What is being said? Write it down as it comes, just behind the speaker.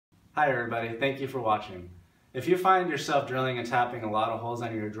Hi everybody, thank you for watching. If you find yourself drilling and tapping a lot of holes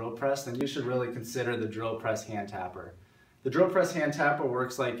on your drill press, then you should really consider the drill press hand tapper. The drill press hand tapper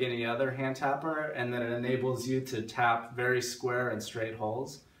works like any other hand tapper and that it enables you to tap very square and straight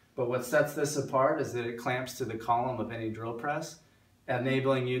holes. But what sets this apart is that it clamps to the column of any drill press,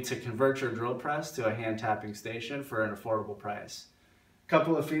 enabling you to convert your drill press to a hand tapping station for an affordable price.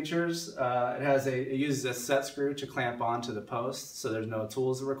 Couple of features. It uses a set screw to clamp onto the post, so there's no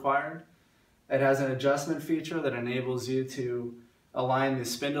tools required. It has an adjustment feature that enables you to align the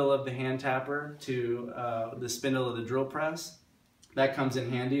spindle of the hand tapper to the spindle of the drill press. That comes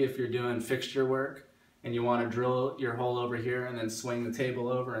in handy if you're doing fixture work and you want to drill your hole over here and then swing the table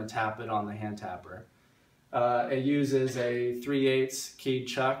over and tap it on the hand tapper. It uses a 3/8 keyed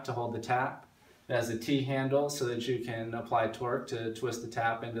chuck to hold the tap. It has a T-handle so that you can apply torque to twist the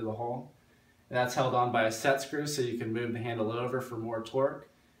tap into the hole. And that's held on by a set screw so you can move the handle over for more torque.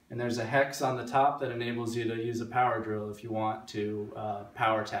 And there's a hex on the top that enables you to use a power drill if you want to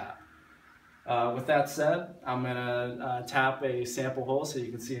power tap. With that said, I'm going to tap a sample hole so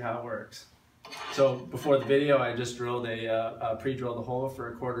you can see how it works. So before the video, I just drilled pre-drilled a hole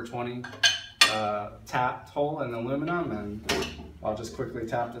for a 1/4-20 tapped hole in aluminum, and I'll just quickly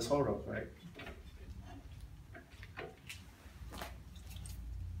tap this hole real quick.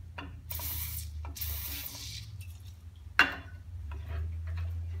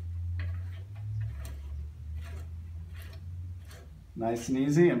 Nice and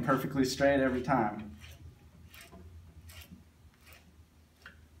easy and perfectly straight every time.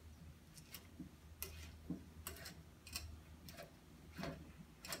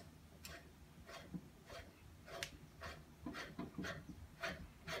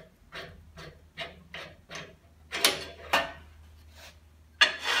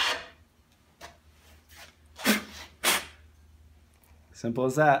 Simple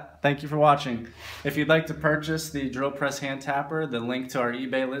as that. Thank you for watching. If you'd like to purchase the drill press hand tapper, the link to our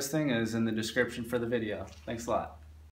eBay listing is in the description for the video. Thanks a lot.